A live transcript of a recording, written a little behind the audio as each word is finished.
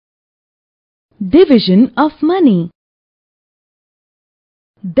Division of money.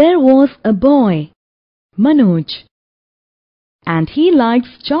 There was a boy, Manoj, and he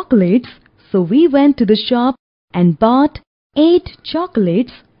likes chocolates, so we went to the shop and bought 8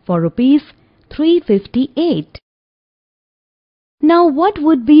 chocolates for rupees 358. Now what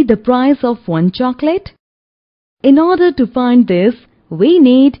would be the price of one chocolate? In order to find this, we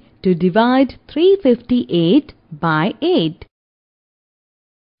need to divide 358 by 8.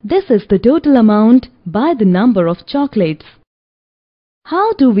 This is the total amount by the number of chocolates.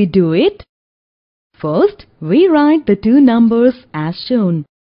 How do we do it? First, we write the two numbers as shown,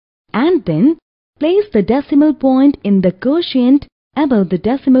 and then place the decimal point in the quotient above the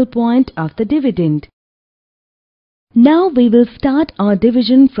decimal point of the dividend. Now we will start our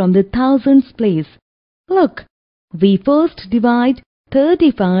division from the thousands place. Look, we first divide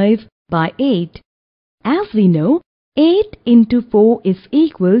 35 by 8. As we know, 8 into 4 is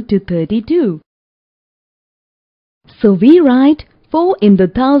equal to 32. So we write 4 in the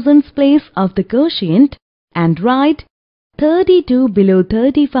thousands place of the quotient and write 32 below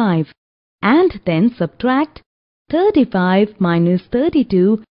 35, and then subtract 35 minus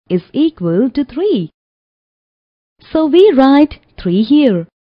 32 is equal to 3. So we write 3 here.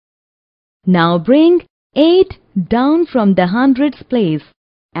 Now bring 8 down from the hundreds place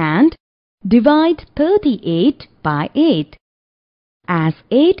and divide 38 by 8, as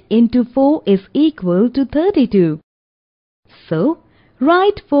 8 into 4 is equal to 32. So,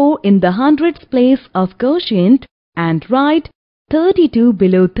 write 4 in the hundreds place of quotient and write 32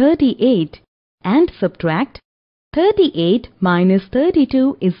 below 38 and subtract 38 minus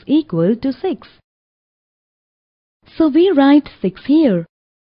 32 is equal to 6. So we write 6 here.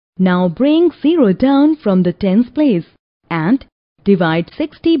 Now bring 0 down from the tens place and divide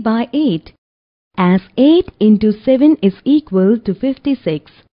 60 by 8, as 8 into 7 is equal to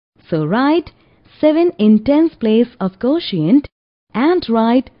 56. So write 7 in tens place of quotient and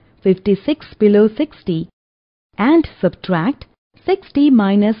write 56 below 60 and subtract 60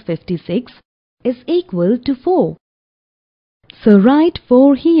 minus 56 is equal to 4. So write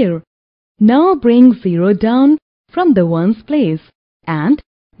 4 here. Now bring 0 down from the ones place and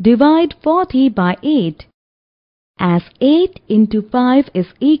divide 40 by 8, as 8 into 5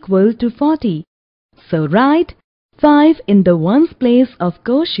 is equal to 40. So write 5 in the ones place of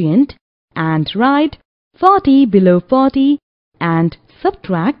quotient and write 40 below 40 and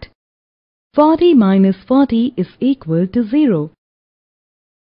subtract 40 minus 40 is equal to 0.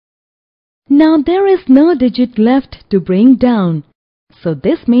 Now there is no digit left to bring down, so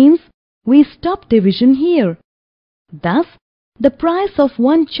this means we stop division here. Thus, the price of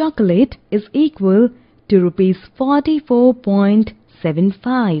one chocolate is equal to rupees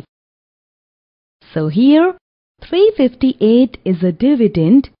 44.75. So here 358 is a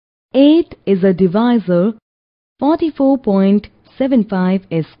dividend, 8 is a divisor, 44.75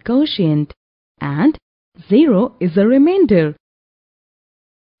 is quotient, and 0 is a remainder.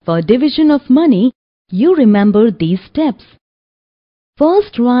 For division of money, you remember these steps.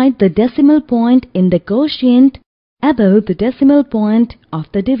 First, write the decimal point in the quotient above the decimal point of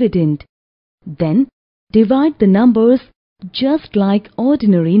the dividend. Then, divide the numbers just like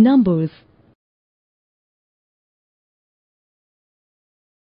ordinary numbers.